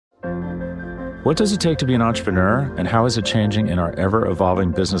What does it take to be an entrepreneur, and how is it changing in our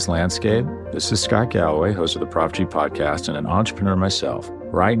ever-evolving business landscape? This is Scott Galloway, host of the Prop G podcast and an entrepreneur myself.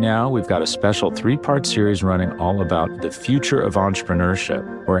 Right now, we've got a special 3-part series running all about the future of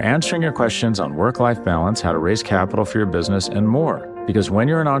entrepreneurship. We're answering your questions on work-life balance, how to raise capital for your business, and more. Because when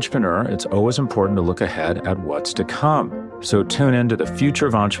you're an entrepreneur, it's always important to look ahead at what's to come. So tune in to the Future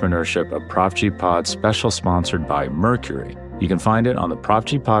of Entrepreneurship, a Prop G Pod special sponsored by Mercury. You can find it on the Prop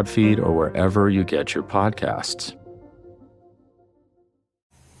G Pod feed or wherever you get your podcasts.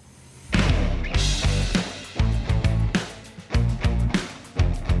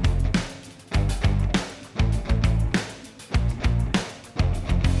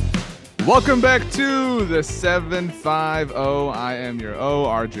 Welcome back to the 750. I am your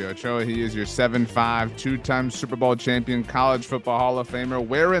RJ Ochoa. He is your 7'5", two-time Super Bowl champion, college football Hall of Famer,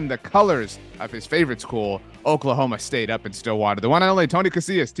 wearing the colors of his favorite school, Oklahoma State, up in Stillwater. The one and only Tony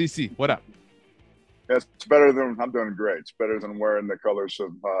Casillas. TC, what up? It's better than I'm doing great. It's better than wearing the colors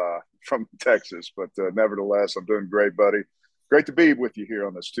of from Texas, but nevertheless, I'm doing great, buddy. Great to be with you here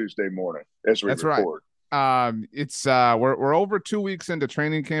on this Tuesday morning as we That's record. Right. We're over 2 weeks into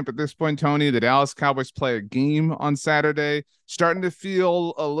training camp at this point, Tony. The Dallas Cowboys play a game on Saturday, starting to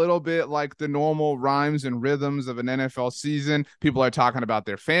feel a little bit like the normal rhymes and rhythms of an NFL season. People are talking about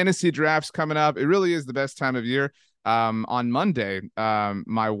their fantasy drafts coming up. It really is the best time of year. On Monday,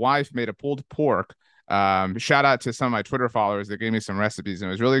 my wife made a pulled pork. Shout out to some of my Twitter followers that gave me some recipes, and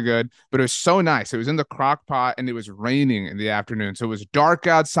it was really good, but it was so nice. It was in the crock pot and it was raining in the afternoon. So it was dark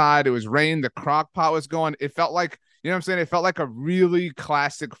outside. It was rain. The crock pot was going. It felt like, you know what I'm saying? It felt like a really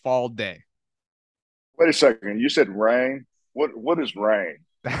classic fall day. Wait a second. You said rain. What is rain?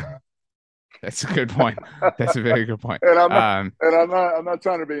 That's a good point. That's a very good point. And I'm not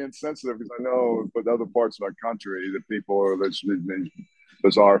trying to be insensitive, because I know with other parts of our country that people are there's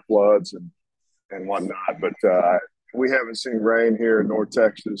bizarre floods and whatnot, but we haven't seen rain here in North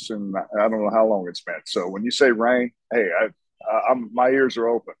Texas, and I don't know how long it's been. So when you say rain, hey, my ears are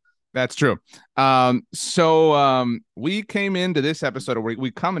open. That's true. So we came into this episode, or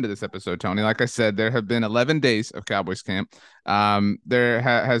we come into this episode, Tony. Like I said, there have been 11 days of Cowboys camp. There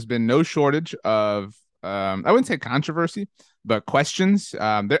has been no shortage of, I wouldn't say controversy, but questions.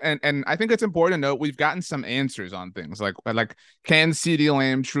 And I think it's important to note we've gotten some answers on things like can CeeDee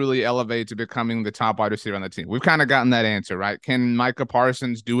Lamb truly elevate to becoming the top wide receiver on the team? We've kind of gotten that answer, right? Can Micah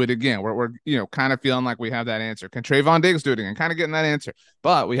Parsons do it again? We're kind of feeling like we have that answer. Can Trayvon Diggs do it again? Kind of getting that answer,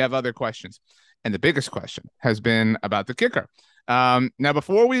 but we have other questions. And the biggest question has been about the kicker. Now,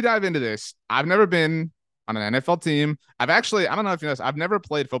 before we dive into this, I've never been on an NFL team. I don't know if you know this, I've never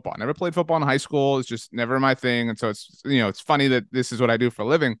played football. I never played football in high school. It's just never my thing. And so it's funny that this is what I do for a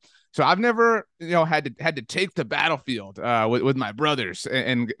living. So I've never, had to take the battlefield with my brothers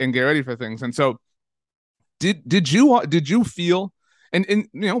and get ready for things. And so did you feel, and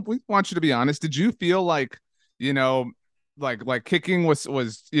we want you to be honest, did you feel like, like kicking was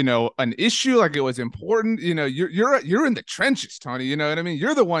an issue, like it was important? You're in the trenches, Tony, you know what I mean?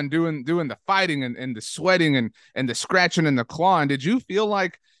 You're the one doing the fighting and the sweating and the scratching and the clawing. Did you feel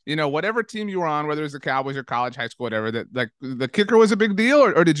like, whatever team you were on, whether it was the Cowboys or college, high school, whatever, that like the kicker was a big deal,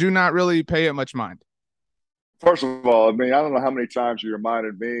 or did you not really pay it much mind? First of all, I mean, I don't know how many times you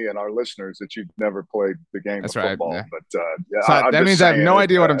reminded me and our listeners that you've never played the game That's of right, football. yeah. But So that means I have no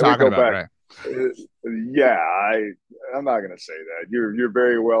idea what I'm talking about, right? Yeah, I'm not going to say that. You're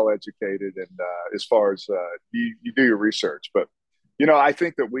very well educated, and as far as you do your research, but I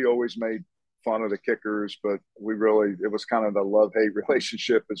think that we always made fun of the kickers, but it was kind of the love-hate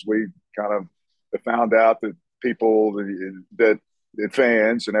relationship as we kind of found out that people that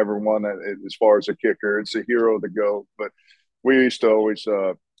fans and everyone, as far as a kicker, it's a hero to go. But we used to always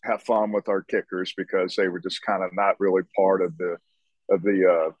have fun with our kickers because they were just kind of not really part of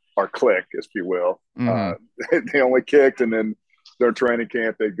our clique, if you will. Mm-hmm. They only kicked, and then their training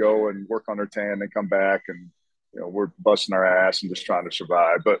camp, they'd go and work on their tan, they come back, and we're busting our ass and just trying to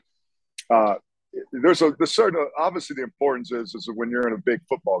survive. But there's certain, obviously the importance is when you're in a big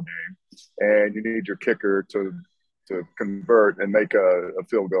football game and you need your kicker to convert and make a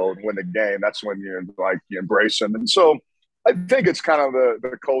field goal and win the game. That's when you embrace them. And so I think it's kind of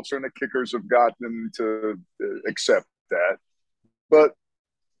the culture, and the kickers have gotten to accept that. But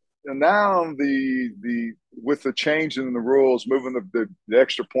now with the change in the rules, moving the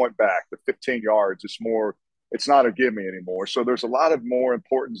extra point back, the 15 yards, it's not a gimme anymore. So there's a lot of more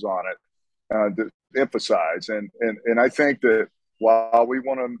importance on it to emphasize. And I think that while we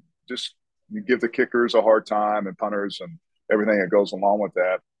want to just give the kickers a hard time and punters and everything that goes along with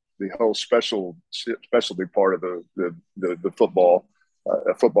that, the whole specialty part of the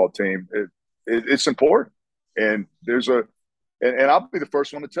football team, it's important. And and I'll be the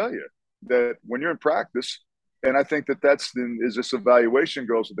first one to tell you that when you're in practice, and I think that's as this evaluation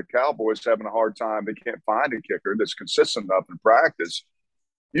goes with the Cowboys having a hard time, they can't find a kicker that's consistent enough in practice.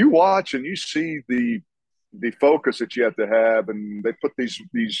 You watch and you see the focus that you have to have, and they put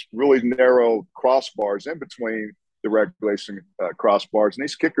these really narrow crossbars in between the regulation crossbars, and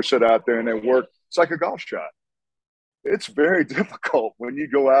these kickers sit out there and they work. It's like a golf shot. It's very difficult when you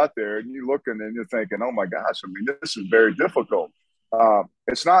go out there and you're looking and you're thinking, "Oh my gosh!" I mean, this is very difficult.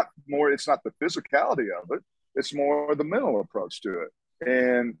 It's not the physicality of it. It's more the mental approach to it.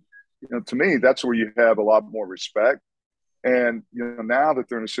 And to me, that's where you have a lot more respect. And now that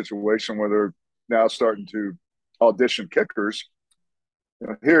they're in a situation where they're now starting to audition kickers,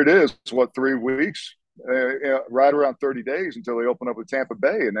 here it is. 3 weeks? Right around 30 days until they open up with Tampa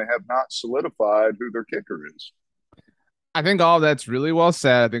Bay, and they have not solidified who their kicker is. I think all that's really well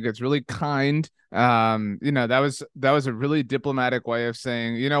said. I think it's really kind. That was a really diplomatic way of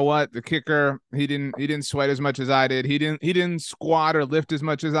saying, you know what, the kicker, he didn't sweat as much as I did. He didn't squat or lift as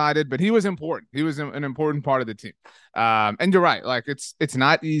much as I did, but he was important. He was an important part of the team. And you're right. Like it's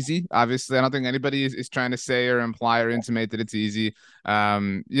not easy. Obviously, I don't think anybody is trying to say or imply or intimate that it's easy.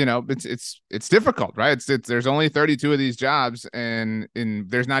 It's difficult, right? There's only 32 of these jobs, and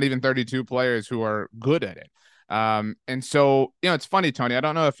there's not even 32 players who are good at it. And so, it's funny, Tony, I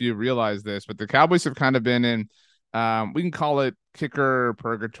don't know if you realize this, but the Cowboys have kind of been in, we can call it kicker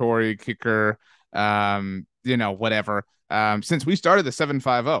purgatory, kicker, whatever. Since we started the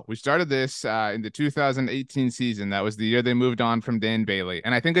 750, we started this in the 2018 season. That was the year they moved on from Dan Bailey.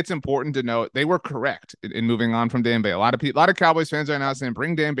 And I think it's important to note they were correct in moving on from Dan Bailey. A lot of Cowboys fans right now saying,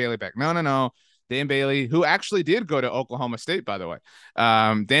 bring Dan Bailey back. No. Dan Bailey, who actually did go to Oklahoma State, by the way.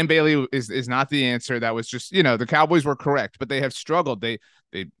 Dan Bailey is not the answer. That was just, the Cowboys were correct, but they have struggled. They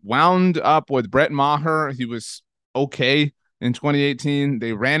wound up with Brett Maher. He was okay in 2018.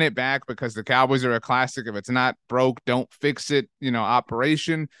 They ran it back because the Cowboys are a classic. If it's not broke, don't fix it,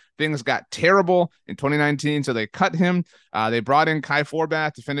 operation. Things got terrible in 2019, so they cut him. They brought in Kai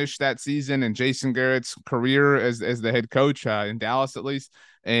Forbath to finish that season and Jason Garrett's career as the head coach in Dallas, at least.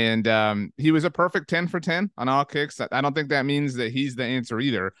 And he was a perfect 10 for 10 on all kicks. I don't think that means that he's the answer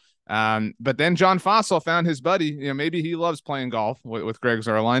either. But then John Fossil found his buddy. Maybe he loves playing golf with Greg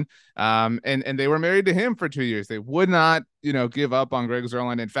Zuerlein. And they were married to him for 2 years. They would not, give up on Greg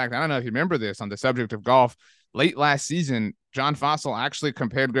Zuerlein. In fact, I don't know if you remember this on the subject of golf. Late last season, John Fossil actually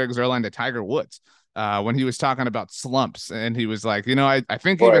compared Greg Zuerlein to Tiger Woods when he was talking about slumps. And he was like, I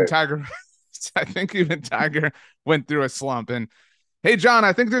think even Tiger, I think even Tiger went through a slump. And hey, John,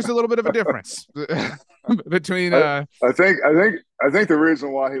 I think there's a little bit of a difference between. I think the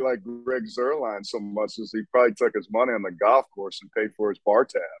reason why he liked Greg Zuerlein so much is he probably took his money on the golf course and paid for his bar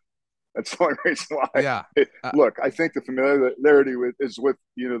tab. That's the only reason why. Yeah. Look, I think the familiarity is with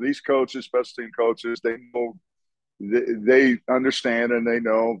these coaches, special team coaches. They know, they understand, and they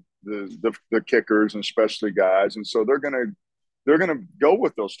know the kickers and especially guys, and so they're gonna go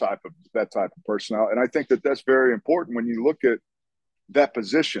with that type of personnel. And I think that's very important when you look at that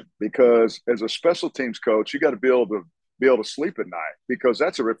position, because as a special teams coach, you got to be able to sleep at night, because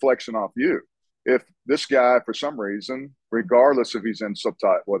that's a reflection off you. If this guy, for some reason, regardless if he's in a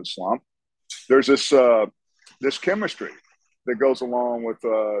slump, there's this chemistry that goes along with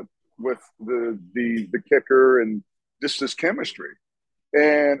the kicker, and just this chemistry.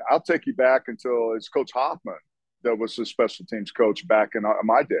 And I'll take you back until it's Coach Hoffman that was the special teams coach back in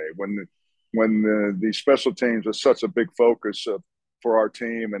my day, when the special teams was such a big focus for our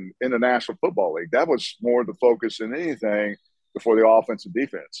team and in the National Football League. That was more the focus than anything before the offense and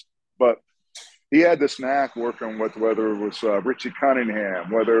defense. But he had this knack working with, whether it was Richie Cunningham,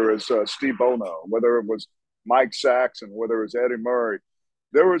 whether it was Steve Bono, whether it was Mike Saxon, whether it was Eddie Murray.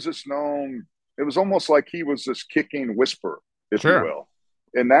 There was this it was almost like he was this kicking whisperer, if you will.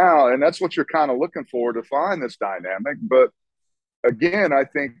 And that's what you're kind of looking for to find this dynamic. But again, I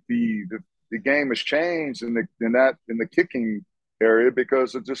think the game has changed in the kicking area,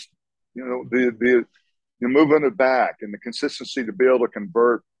 because of just the moving it back and the consistency to be able to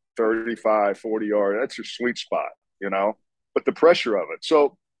convert 35, 40 yards. That's your sweet spot, but the pressure of it.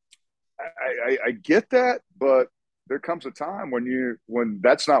 So I get that, but there comes a time when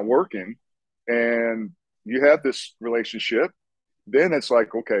that's not working and you have this relationship, then it's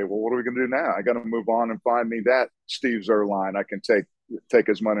like, okay, well, what are we going to do now? I got to move on and find me that Steve Zuerlein I can take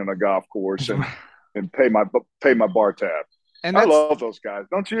his money on a golf course and pay my bar tab. And I love those guys.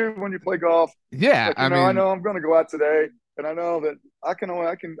 Don't you, when you play golf? Yeah. Like, I know I'm going to go out today, and I know that I'm going to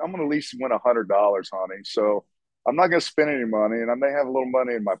at least win $100, honey. So I'm not going to spend any money, and I may have a little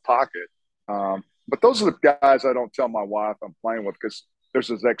money in my pocket. But those are the guys I don't tell my wife I'm playing with because there's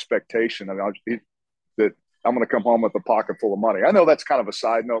this expectation that I'm going to come home with a pocket full of money. I know that's kind of a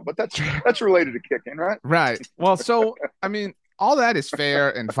side note, but that's related to kicking, right? Right. Well, so I mean, all that is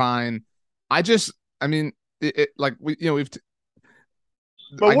fair and fine. I mean, like we've.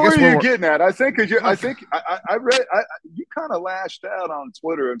 But where are you getting at? I think I read you kind of lashed out on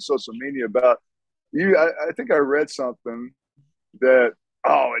Twitter and social media about you. I think I read something that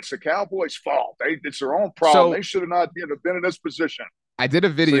it's the Cowboys' fault. It's their own problem. They should have not been in this position. I did a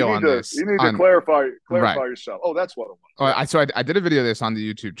video on this. You need to clarify right. yourself. Oh, that's what it was. I did a video of this on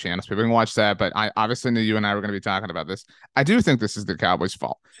the YouTube channel, so people can watch that. But I obviously knew you and I were going to be talking about this. I do think this is the Cowboys'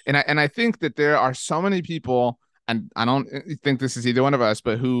 fault, and I think that there are so many people, and I don't think this is either one of us,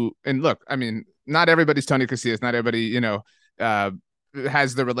 but and look, I mean, not everybody's Tony Casillas, not everybody,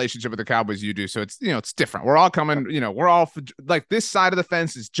 has the relationship with the Cowboys you do. So it's different. We're all coming, we're all like this side of the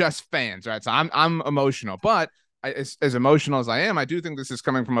fence is just fans, right? So I'm emotional, but as emotional as I am, I do think this is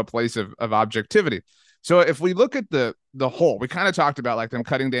coming from a place of objectivity. So if we look at the whole, we kind of talked about like them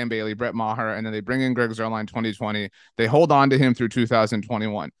cutting Dan Bailey, Brett Maher, and then they bring in Greg Zuerlein 2020. They hold on to him through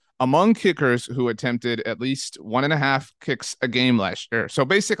 2021. Among kickers who attempted at least 1.5 kicks a game last year. So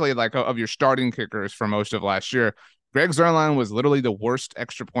basically, like of your starting kickers for most of last year, Greg Zuerlein was literally the worst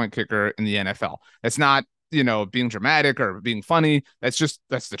extra point kicker in the NFL. It's not, being dramatic or being funny. That's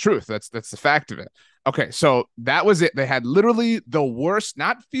the truth. That's the fact of it. Okay, so that was it. They had literally the worst,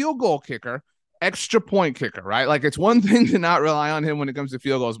 not field goal kicker, extra point kicker, right? Like it's one thing to not rely on him when it comes to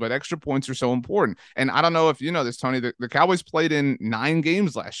field goals, but extra points are so important. And I don't know if you know this, Tony, the Cowboys played in 9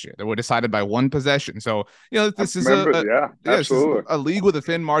 games last year that were decided by 1 possession. So, this is a league with a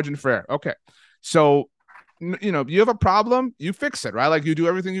thin margin for error. Okay, so you have a problem, you fix it, right? Like you do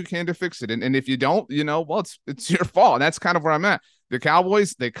everything you can to fix it. And if you don't, well, it's your fault. And that's kind of where I'm at. The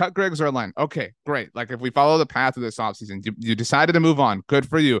Cowboys, they cut Greg Zuerlein. Okay, great. Like if we follow the path of this offseason, you decided to move on. Good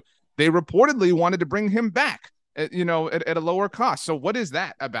for you. They reportedly wanted to bring him back, at a lower cost. So what is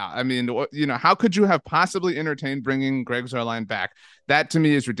that about? I mean, how could you have possibly entertained bringing Greg Zuerlein back? That to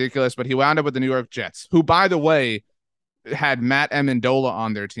me is ridiculous, but he wound up with the New York Jets, who, by the way, had Matt Amendola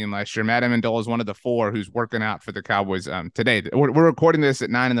on their team last year. Matt Amendola is one of the 4 who's working out for the Cowboys today. We're recording this at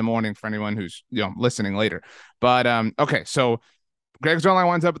 9 a.m. for anyone who's listening later. But okay, so Greg Zuerlein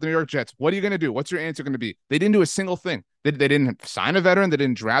winds up with the New York Jets. What are you going to do? What's your answer going to be? They didn't do a single thing. They didn't sign a veteran. They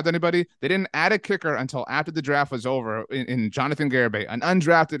didn't draft anybody. They didn't add a kicker until after the draft was over in Jonathan Garibay, an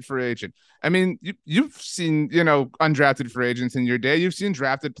undrafted free agent. I mean, you've seen undrafted free agents in your day. You've seen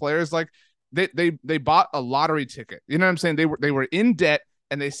drafted players like. They bought a lottery ticket. You know what I'm saying? They were in debt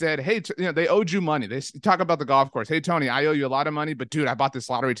and they said, hey, they owed you money. They talk about the golf course. Hey, Tony, I owe you a lot of money, but dude, I bought this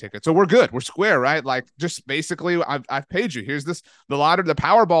lottery ticket. So we're good. We're square, right? Like just basically I've paid you. Here's this, the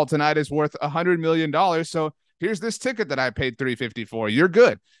Powerball tonight is worth $100 million. So here's this ticket that I paid $350 for. You're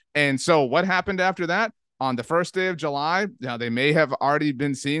good. And so what happened after that? On the first day of July, they may have already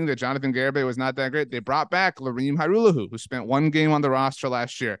been seeing that Jonathan Garibay was not that great. They brought back Lareem Hairulahu, who spent 1 game on the roster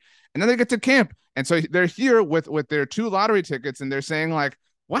last year. And then they get to camp. And so they're here with their 2 lottery tickets, and they're saying like,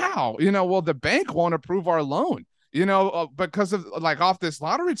 wow, well, the bank won't approve our loan, because of like off this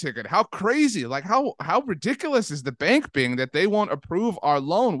lottery ticket. How crazy, like how ridiculous is the bank being that they won't approve our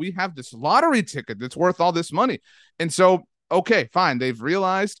loan? We have this lottery ticket that's worth all this money. And so, okay, fine. They've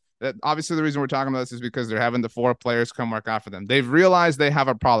realized that obviously the reason we're talking about this is because they're having the 4 players come work out for them. They've realized they have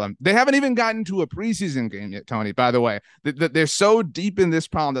a problem. They haven't even gotten to a preseason game yet, Tony, by the way. They're so deep in this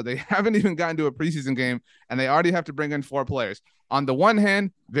problem that they haven't even gotten to a preseason game, and they already have to bring in 4 players. On the one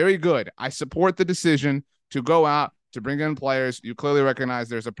hand, very good. I support the decision to go out, to bring in players. You clearly recognize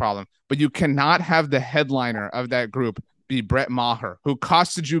there's a problem, but you cannot have the headliner of that group be Brett Maher, who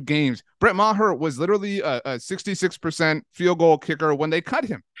costed you games. Brett Maher was literally a 66% field goal kicker when they cut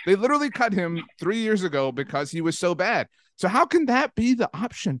him. They literally cut him 3 years ago because he was so bad. So how can that be the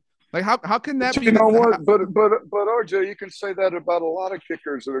option? Like how can that be? You know what? But RJ, you can say that about a lot of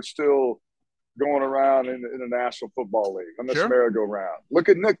kickers that are still going around in the National Football League on this merry-go-round. Look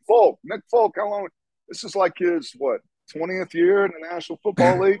at Nick Folk. Nick Folk, how long? This is like his 20th year in the National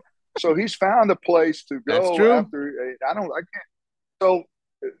Football League. So he's found a place to go after. I can't. So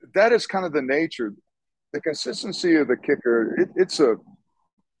that is kind of the nature, the consistency of the kicker. It's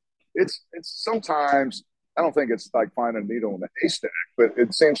sometimes, I don't think it's like finding a needle in a haystack, but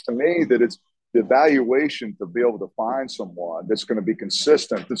it seems to me that it's the evaluation to be able to find someone that's going to be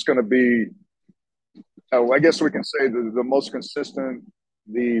consistent. That's going to be, I guess we can say the most consistent.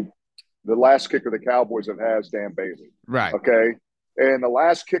 The last kicker the Cowboys have had is Dan Bailey. Right. Okay. And the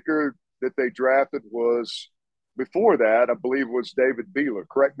last kicker that they drafted was before that, I believe, was David Beeler.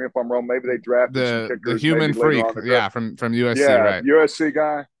 Correct me if I'm wrong. Maybe they drafted some The kickers human maybe later freak, on. yeah, from USC, Yeah, right? USC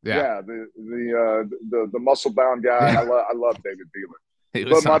guy. Yeah, Yeah, the muscle bound guy. yeah. I love David Beeler. He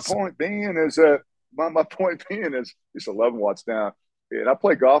was But my awesome. point being is that my point being is he's 11 watts down. And I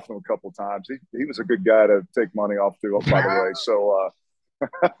played golf with him a couple of times. He was a good guy to take money off to, by the way. So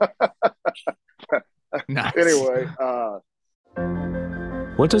Nice. anyway,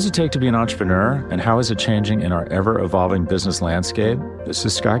 What does it take to be an entrepreneur, and how is it changing in our ever-evolving business landscape? This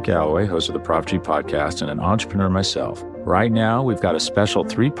is Scott Galloway, host of the Prop G podcast and an entrepreneur myself. Right now, we've got a special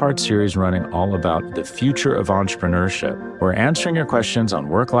 3-part series running all about the future of entrepreneurship. We're answering your questions on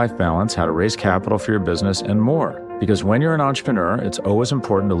work-life balance, how to raise capital for your business, and more. Because when you're an entrepreneur, it's always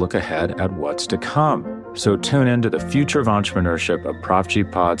important to look ahead at what's to come. So tune in to the Future of Entrepreneurship, a Prop G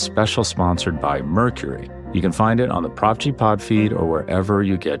Pod special sponsored by Mercury. You can find it on the Prop G Pod feed or wherever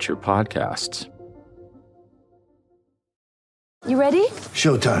you get your podcasts. You ready?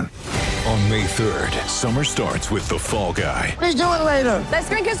 Showtime. On May 3rd, summer starts with The Fall Guy. Let's do it later. Let's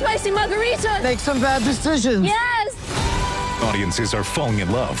drink a spicy margarita. Make some bad decisions. Yes. Audiences are falling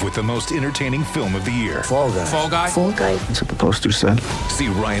in love with the most entertaining film of the year. Fall guy. Fall Guy. Fall guy. That's what the poster said. See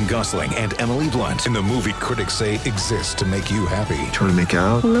Ryan Gosling and Emily Blunt in the movie critics say exists to make you happy. Trying to make it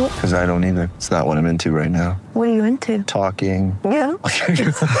out? Nope. Because I don't either. It's not what I'm into right now. What are you into? Talking. Yeah.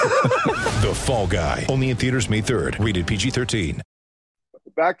 The Fall Guy. Only in theaters May 3rd. Rated PG-13.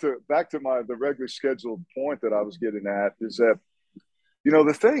 back to the regularly scheduled point that I was getting at is that,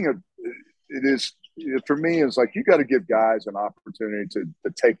 the thing it is for me is like you got to give guys an opportunity to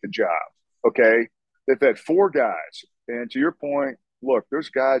take the job. Okay, they've had 4 guys, and to your point, look, there's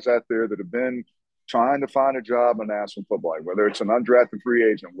guys out there that have been trying to find a job in National Football League, whether it's an undrafted free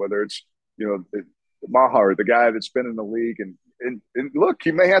agent, whether it's Maher, the guy that's been in the league, and look,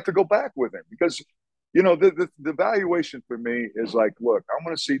 he may have to go back with him because the valuation for me is like, look, I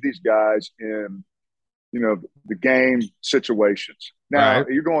want to see these guys in the game situations. Now, Right.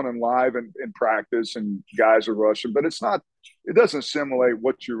 You're going in live and in practice and guys are rushing, but it doesn't simulate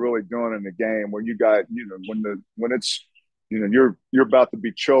what you're really doing in the game when you got, when it's, you're about to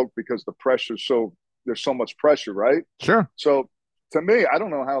be choked because the pressure's there's so much pressure, right? Sure. So to me, I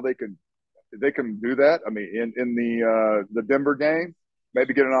don't know how they can do that. I mean, in the Denver game,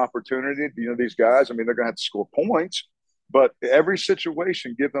 maybe get an opportunity, these guys, I mean, they're going to have to score points, but every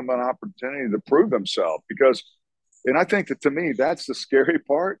situation, give them an opportunity to prove themselves and I think that to me, that's the scary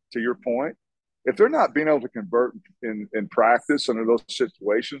part to your point. If they're not being able to convert in practice under those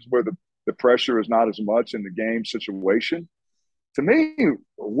situations where the pressure is not as much in the game situation, to me,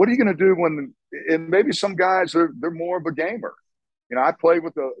 what are you going to do and maybe some guys, they're more of a gamer. I played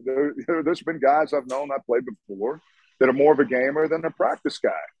with there's been guys I've known I played before that are more of a gamer than a practice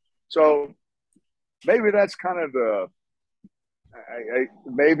guy. So maybe that's kind of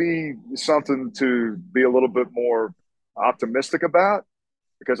maybe something to be a little bit more optimistic about,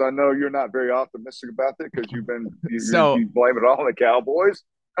 because I know you're not very optimistic about that because you blame it all on the Cowboys.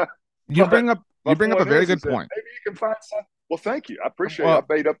 You bring up a very good point. Maybe you can find something. Well, thank you. I appreciate it. I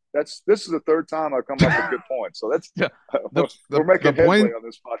made up. This is the 3rd time I've come up with good points. So that's we're making headway on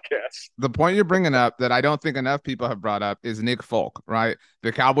this podcast. The point you're bringing up that I don't think enough people have brought up is Nick Folk, right?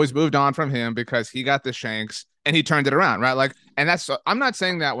 The Cowboys moved on from him because he got the shanks and he turned it around, right? Like, and I'm not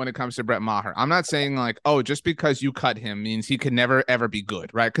saying that when it comes to Brett Maher. I'm not saying like, oh, just because you cut him means he can never, ever be good,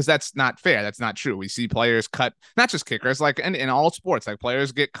 right? Because that's not fair. That's not true. We see players cut, not just kickers, like in all sports, like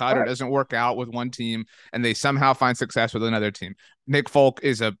players get cut or it doesn't work out with one team and they somehow find success with another team. Nick Folk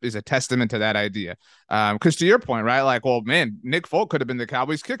is a testament to that idea. Because to your point, right? Like, well, man, Nick Folk could have been the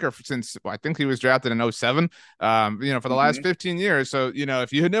Cowboys kicker since I think he was drafted in 07, for the last 15 years. So,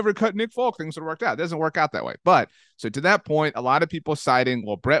 if you had never cut Nick Folk, things would have worked out. It doesn't work out that way. But so to that point, a lot of people citing,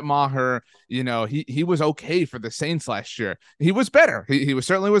 well, Brett Maher, he was okay for the Saints last year. He was better. He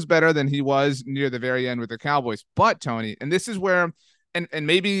certainly was better than he was near the very end with the Cowboys. But Tony, and this is where, and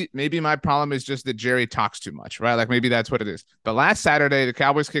maybe my problem is just that Jerry talks too much, right? Like maybe that's what it is. But last Saturday, the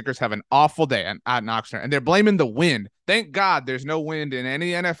Cowboys kickers have an awful day at Oxnard, and they're blaming the wind. Thank God there's no wind in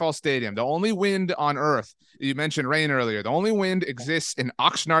any NFL stadium. The only wind on earth, you mentioned rain earlier, the only wind exists in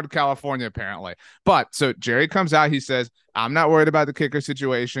Oxnard, California, apparently. But so Jerry comes out, he says, I'm not worried about the kicker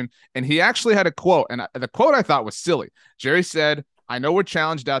situation. And he actually had a quote, and the quote I thought was silly. Jerry said, I know we're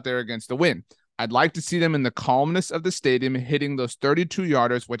challenged out there against the wind. I'd like to see them in the calmness of the stadium hitting those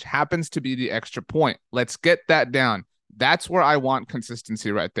 32-yarders, which happens to be the extra point. Let's get that down. That's where I want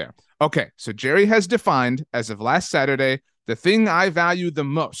consistency right there. Okay, so Jerry has defined, as of last Saturday, the thing I value the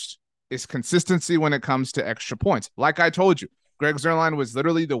most is consistency when it comes to extra points. Like I told you, Greg Zuerlein was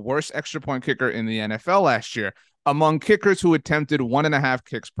literally the worst extra point kicker in the NFL last year among kickers who attempted 1.5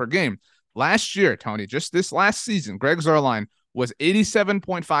 kicks per game. Last year, Tony, just this last season, Greg Zuerlein was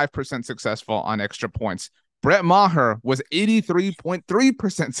 87.5% successful on extra points. Brett Maher was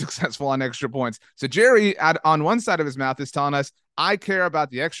 83.3% successful on extra points. So Jerry, on one side of his mouth, is telling us, I care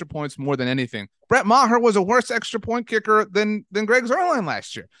about the extra points more than anything. Brett Maher was a worse extra point kicker than Greg Zuerlein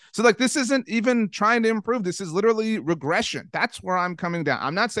last year. So, like, this isn't even trying to improve. This is literally regression. That's where I'm coming down.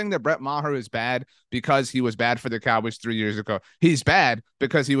 I'm not saying that Brett Maher is bad because he was bad for the Cowboys 3 years ago. He's bad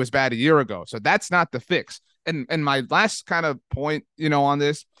because he was bad a year ago. So that's not the fix. And my last kind of point, on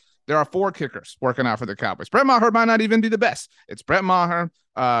this, there are 4 kickers working out for the Cowboys. Brett Maher might not even be the best. It's Brett Maher,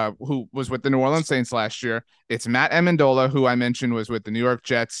 who was with the New Orleans Saints last year. It's Matt Amendola, who I mentioned was with the New York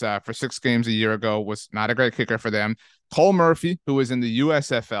Jets for 6 games a year ago, was not a great kicker for them. Cole Murphy, who was in the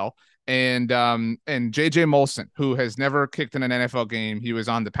USFL, and JJ Molson, who has never kicked in an NFL game. He was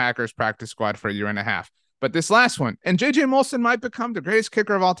on the Packers practice squad for a year and a half. But this last one, and JJ Molson might become the greatest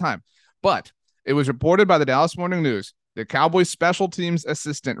kicker of all time. But it was reported by the Dallas Morning News the Cowboys special teams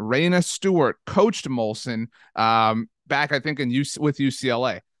assistant Raina Stewart coached Molson back, I think, with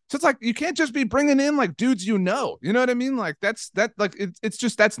UCLA. So it's like, you can't just be bringing in like dudes, you know what I mean? Like that's not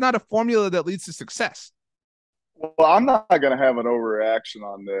a formula that leads to success. Well, I'm not going to have an overreaction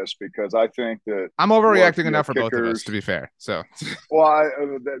on this because I think that I'm overreacting enough for both of us, to be fair. So, well,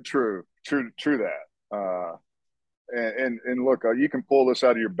 true that. And look, you can pull this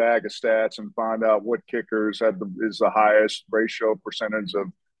out of your bag of stats and find out what kickers is the highest ratio percentage of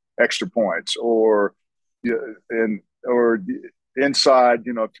extra points, or inside.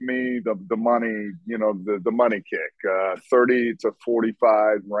 To me, the money, the money kick, 30 to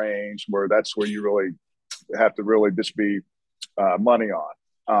 45 range, where that's where you really have to really just be money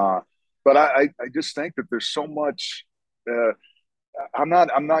on. But I just think that there's so much. I'm not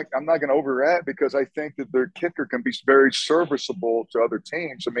going to overreact because I think that their kicker can be very serviceable to other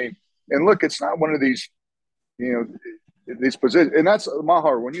teams. I mean, and look, it's not one of these, these positions. And that's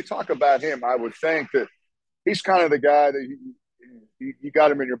Maher. When you talk about him, I would think that he's kind of the guy that you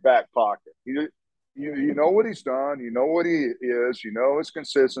got him in your back pocket. You know what he's done. You know what he is. You know his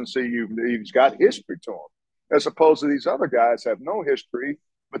consistency. He's got history to him, as opposed to these other guys have no history,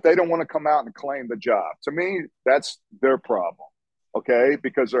 but they don't want to come out and claim the job. To me, that's their problem. Okay,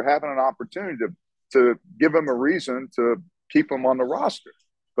 because they're having an opportunity to give him a reason to keep him on the roster.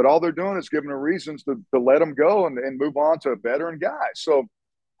 But all they're doing is giving them reasons to let him go and move on to a veteran guy. So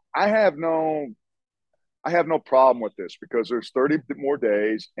I have no problem with this because there's 30 more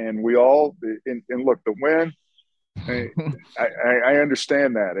days and we all and look, the win, I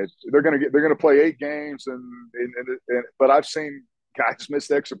understand that. They're gonna play 8 games but I've seen guys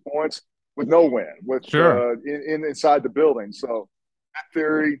miss extra points with no win, inside the building. So that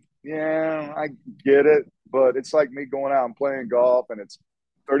theory, yeah, I get it, but it's like me going out and playing golf, and it's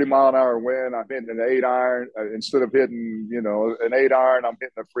 30-mile-an-hour wind. I'm hitting an 8-iron instead of hitting, an 8-iron. I'm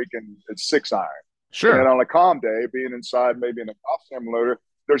hitting a freaking 6-iron. Sure. And on a calm day, being inside, maybe in a golf simulator,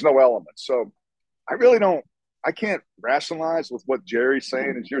 there's no elements. So I really don't. I can't rationalize with what Jerry's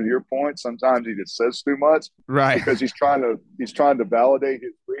saying. Is your point? Sometimes he just says too much, right? Because he's trying to validate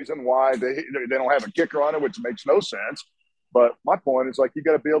his reason why they don't have a kicker on it, which makes no sense. But my point is, like, you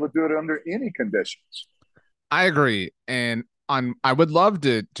got to be able to do it under any conditions. I agree, and I would love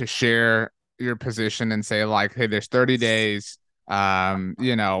to share your position and say, like, hey, there's 30 days.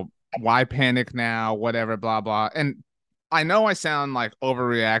 Why panic now? Whatever, blah blah. And I know I sound like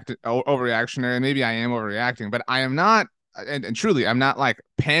overreactionary. Maybe I am overreacting, but I am not. And truly, I'm not like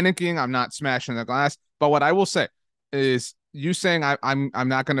panicking. I'm not smashing the glass. But what I will say is, you saying I'm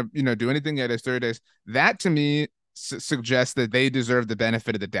not going to do anything yet. It's 30 days. That to me suggests that they deserve the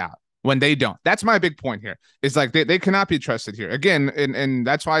benefit of the doubt when they don't. That's my big point here. It's like they cannot be trusted here again, and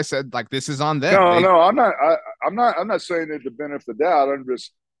that's why I said, like, this is on them. No, I'm not saying that the benefit of the doubt. I'm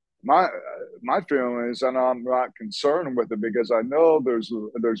just my feeling is, and I'm not concerned with it because I know there's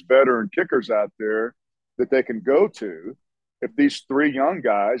veteran kickers out there that they can go to if these 3 young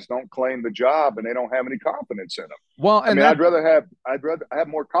guys don't claim the job and they don't have any confidence in them. Well, I'd rather have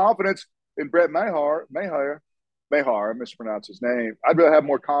more confidence in Brett Maher. I mispronounced his name. I'd rather have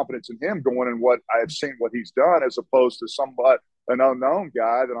more confidence in him going in what I have seen, what he's done, as opposed to an unknown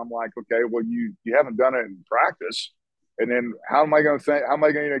guy that I'm like, okay, well, you haven't done it in practice. And then how am I going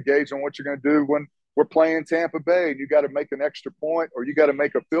to engage on what you're going to do when we're playing Tampa Bay and you got to make an extra point or you got to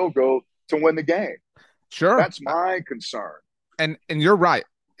make a field goal to win the game? Sure. That's my concern. And you're right.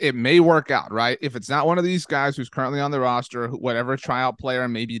 it may work out, right? If it's not one of these guys who's currently on the roster, whatever tryout player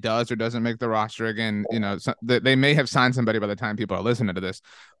maybe does or doesn't make the roster again, they may have signed somebody by the time people are listening to this,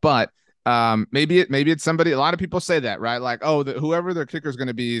 but maybe it's somebody. A lot of people say that, right? Like, oh, whoever their kicker is going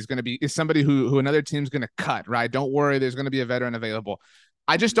to be is somebody who another team's going to cut, right? Don't worry, there's going to be a veteran available.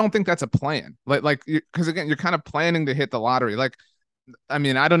 I just don't think that's a plan. Because again, you're kind of planning to hit the lottery. Like, I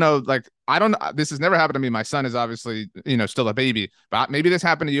mean, I don't know. Like, I don't. This has never happened to me. My son is obviously, still a baby, but maybe this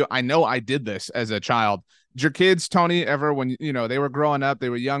happened to you. I know I did this as a child. Did your kids, Tony, ever when they were growing up, they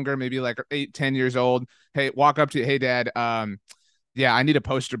were younger, maybe like 8-10 years old? Hey, walk up to you, hey, Dad. Yeah, I need a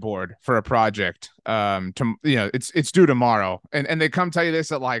poster board for a project. It's due tomorrow, and they come tell you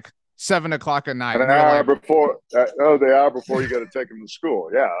this at like 7:00 at night. And an hour before, the hour before you got to take them to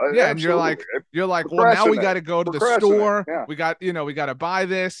school. Yeah, yeah, and you're like, well, now we got to go to the store. Yeah. We got to buy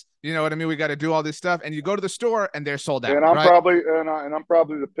this. You know what I mean? We got to do all this stuff, and you go to the store, and they're sold out. And I'm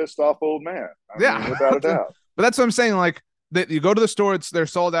probably the pissed off old man. I mean, without a doubt. But that's what I'm saying. Like, that you go to the store, they're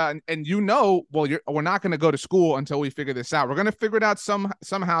sold out, and we're not going to go to school until we figure this out. We're going to figure it out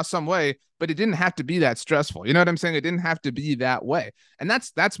somehow, some way, but it didn't have to be that stressful. You know what I'm saying? It didn't have to be that way. And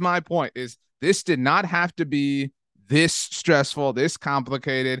that's my point, is this did not have to be this stressful, this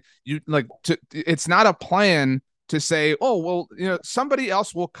complicated. It's not a plan to say, oh, well, somebody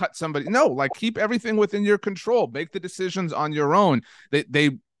else will cut somebody. No, like, keep everything within your control. Make the decisions on your own.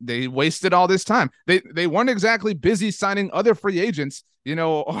 They wasted all this time. They weren't exactly busy signing other free agents,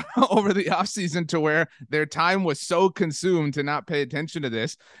 over the offseason, to where their time was so consumed to not pay attention to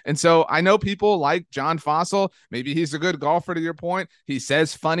this. And so I know people like John Fossil. Maybe he's a good golfer, to your point. He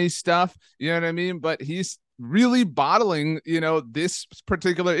says funny stuff, you know what I mean? But he's really bottling, this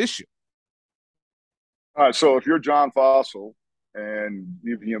particular issue. All right, so if you're John Fossil and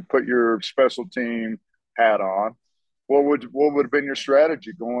you put your special team hat on, what would have been your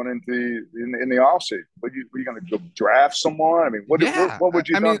strategy going into in the offseason? Were you going to go draft someone? I mean, what would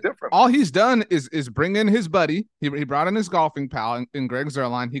you have done different? All he's done is bring in his buddy. He brought in his golfing pal in Greg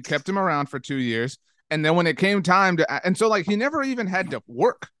Zuerlein. He kept him around for 2 years. And then when it came time to, and so like, he never even had to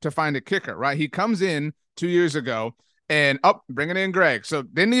work to find a kicker, right? He comes in 2 years ago and bringing in Greg. So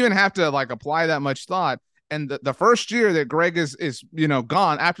didn't even have to like apply that much thought. And the first year that Greg is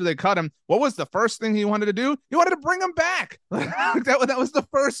gone after they cut him, what was the first thing he wanted to do? He wanted to bring him back. that was the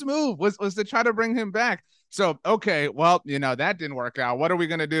first move, was to try to bring him back. So, okay, well, that didn't work out. What are we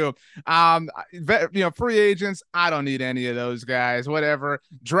going to do? Free agents, I don't need any of those guys, whatever.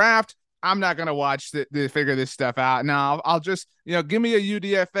 Draft, I'm not going to watch to figure this stuff out. No, I'll just, give me a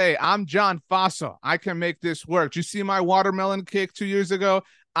UDFA. I'm John Fossil. I can make this work. Did you see my watermelon kick 2 years ago?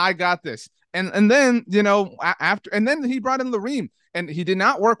 I got this. And then, and then he brought in Lareem, and he did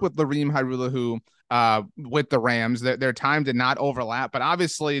not work with Lareem Hairulahu with the Rams. Their time did not overlap, but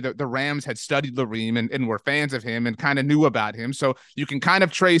obviously the Rams had studied Lareem and were fans of him and kind of knew about him. So you can kind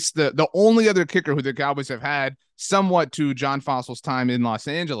of trace the only other kicker who the Cowboys have had somewhat to John Fossil's time in Los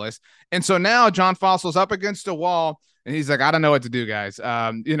Angeles. And so now John Fossil's up against a wall, and he's like, I don't know what to do, guys.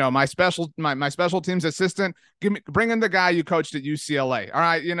 My special teams assistant, bring in the guy you coached at UCLA. All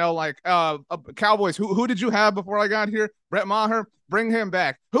right, Cowboys. Who did you have before I got here? Brett Maher. Bring him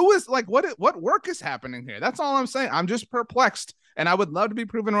back. Who is like what work is happening here? That's all I'm saying. I'm just perplexed, and I would love to be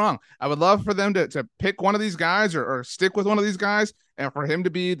proven wrong. I would love for them to pick one of these guys or stick with one of these guys, and for him to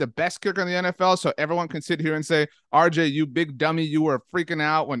be the best kicker in the NFL, so everyone can sit here and say, RJ, you big dummy, you were freaking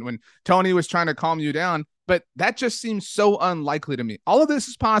out when Tony was trying to calm you down. But that just seems so unlikely to me. All of this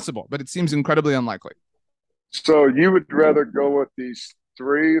is possible, but it seems incredibly unlikely. So you would rather go with these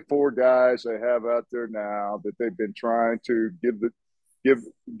 3-4 guys they have out there now that they've been trying to give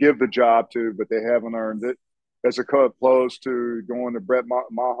the job to, but they haven't earned it, as opposed to going to Brett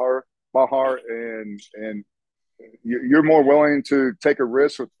Maher, and you're more willing to take a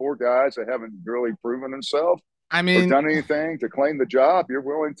risk with 4 guys that haven't really proven themselves. I mean, or done anything to claim the job. You're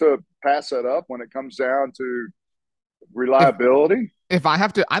willing to pass that up when it comes down to reliability. If I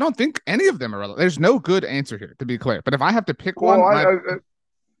have to, I don't think any of them are relevant. There's no good answer here, to be clear. But if I have to pick one,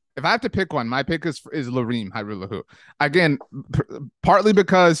 if I have to pick one, my pick is Lareem Hairulahu. Again, partly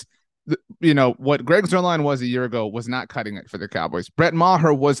because what Greg Zuerlein was a year ago was not cutting it for the Cowboys. Brett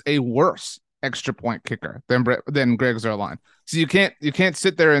Maher was a worse extra point kicker than Greg Zuerlein. So you can't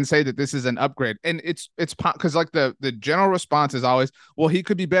sit there and say that this is an upgrade. And it's because like the general response is always, well, he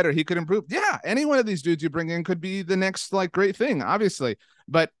could be better, he could improve. Yeah, any one of these dudes you bring in could be the next like great thing, obviously.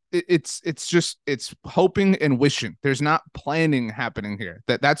 But it's hoping and wishing. There's not planning happening here.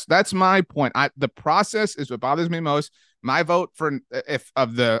 That's my point. The process is what bothers me most. My vote for if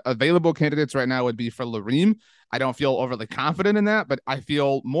of the available candidates right now would be for Lareem. I don't feel overly confident in that, but I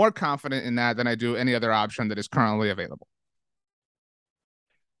feel more confident in that than I do any other option that is currently available.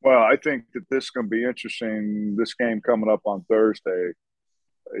 Well, I think that this is going to be interesting. This game coming up on Thursday,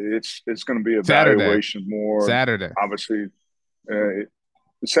 it's going to be evaluation more. Saturday. Obviously,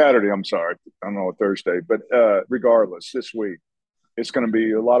 Saturday. I'm sorry, I don't know Thursday, but regardless, this week it's going to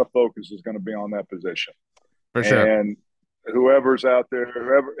be a lot of focus is going to be on that position for sure. And whoever's out there,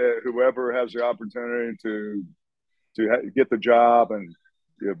 whoever has the opportunity to get the job and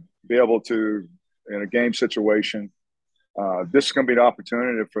be able to in a game situation. This is going to be an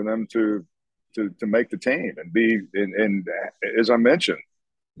opportunity for them to make the team and be and as I mentioned,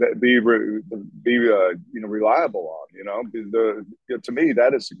 be reliable on. To me,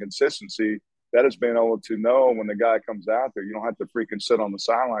 that is the consistency. That is being able to know when the guy comes out there, you don't have to freaking sit on the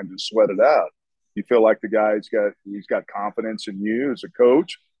sideline and sweat it out. You feel like the guy's got confidence in you as a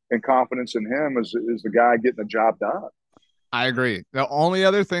coach and confidence in him as the guy getting the job done. I agree. The only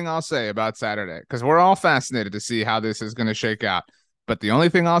other thing I'll say about Saturday, because we're all fascinated to see how this is going to shake out, but the only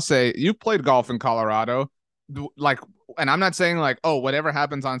thing I'll say, you played golf in Colorado, and I'm not saying whatever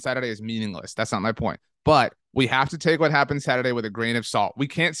happens on Saturday is meaningless. That's not my point. But we have to take what happened Saturday with a grain of salt. We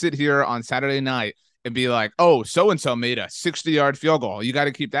can't sit here on Saturday night and be like, oh, so-and-so made a 60-yard field goal. You got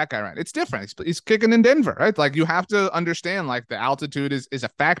to keep that guy around. It's different. He's kicking in Denver, right? Like, you have to understand, the altitude is a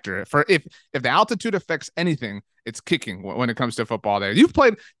factor. For if the altitude affects anything, it's kicking when it comes to football there. You've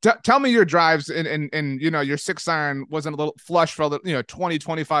played, tell me your drives and your 6-iron wasn't a little flush for 20,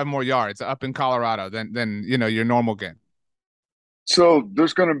 25 more yards up in Colorado than your normal game. So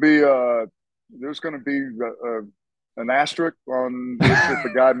there's going to be an asterisk on if the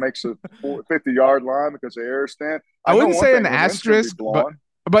guy makes a 50-yard line because of air stand. I wouldn't say an asterisk,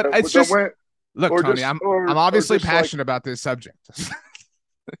 but it's just look, Tony. I'm obviously passionate about this subject.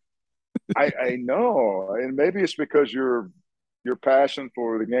 I know, and maybe it's because your passion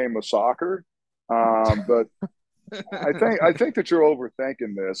for the game of soccer, but I think that you're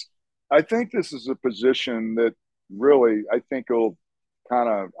overthinking this. I think this is a position that really I think will kind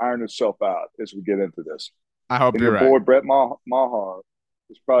of iron itself out as we get into this. I hope and you're your right. boy Brett Maher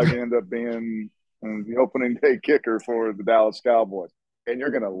is probably going to end up being the opening day kicker for the Dallas Cowboys, and you're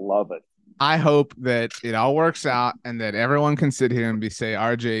going to love it. I hope that it all works out and that everyone can sit here and say,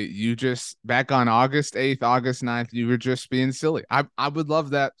 RJ, you just back on August 8th, August 9th, you were just being silly. I would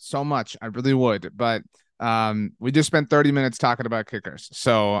love that so much. I really would. But we just spent 30 minutes talking about kickers.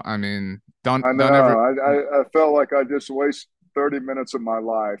 So, I mean, don't ever. I felt like I just wasted 30 minutes of my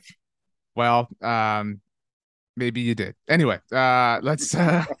life. Well, maybe you did. Anyway, let's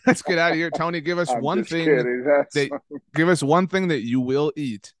get out of here. Tony, give us one thing. Give us one thing that you will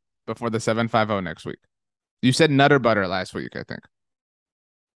eat before the 750 next week. You said Nutter Butter last week, I think.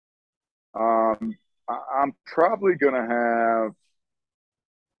 I'm probably going to have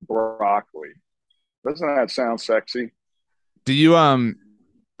broccoli. Doesn't that sound sexy? Do you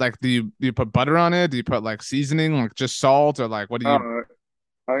do you put butter on it? Do you put seasoning, just salt, or what do you?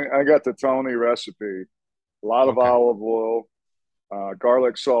 I got the Tony recipe. A lot of olive oil,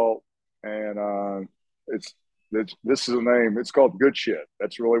 garlic salt, and this is a name. It's called Good Shit.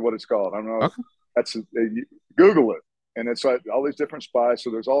 That's really what it's called. I don't know. Okay. Google it, and it's like all these different spices.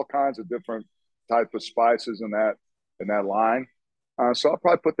 So there's all kinds of different type of spices in that line. So I'll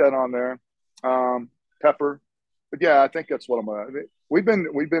probably put that on there. Pepper, but yeah, I think that's what I'm gonna. We've been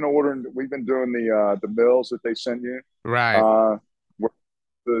doing the meals that they send you. Right.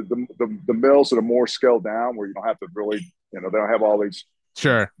 The meals that are more scaled down, where you don't have to really, they don't have all these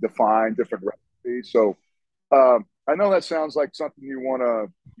defined different recipes. So I know that sounds like something you want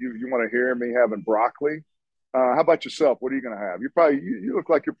to hear me having broccoli. How about yourself? What are you going to have? You look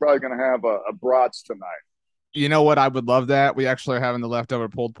like you're probably going to have a brats tonight. You know what? I would love that. We actually are having the leftover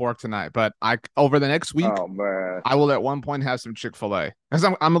pulled pork tonight, but over the next week, I will at one point have some Chick-fil-A because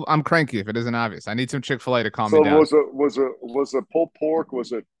I'm cranky. If it isn't obvious, I need some Chick-fil-A to calm me down. Was the pulled pork?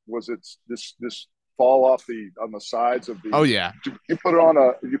 Was it this fall off on the sides of the? Oh yeah. You put it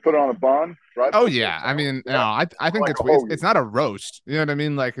on a bun, right? Oh yeah. I mean, no, I think it's not a roast. You know what I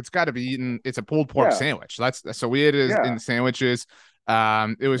mean? It's got to be eaten. It's a pulled pork sandwich. So we ate it in sandwiches.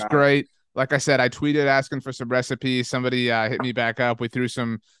 It was great. Like I said, I tweeted asking for some recipes. Somebody hit me back up. We threw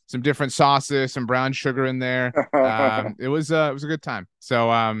some different sauces, some brown sugar in there. It was a good time. So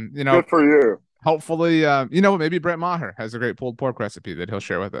good for you. Hopefully, maybe Brett Maher has a great pulled pork recipe that he'll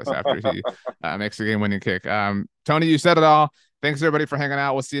share with us after he makes a game-winning kick. Tony, you said it all. Thanks everybody for hanging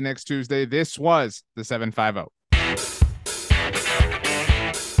out. We'll see you next Tuesday. This was the 750.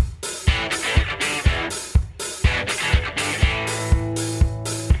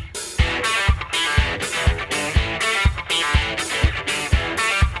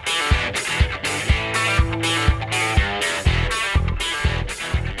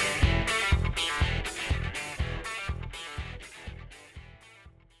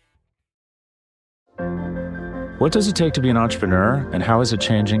 What does it take to be an entrepreneur, and how is it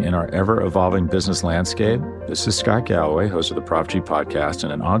changing in our ever-evolving business landscape? This is Scott Galloway, host of the Prop G podcast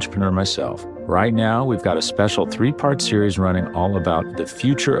and an entrepreneur myself. Right now, we've got a special 3-part series running all about the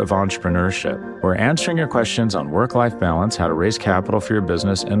future of entrepreneurship. We're answering your questions on work-life balance, how to raise capital for your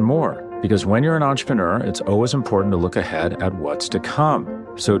business, and more. Because when you're an entrepreneur, it's always important to look ahead at what's to come.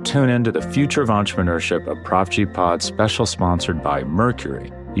 So tune in to the Future of Entrepreneurship, a Prop G Pod special sponsored by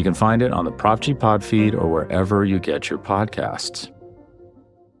Mercury. You can find it on the Prop G Pod feed or wherever you get your podcasts.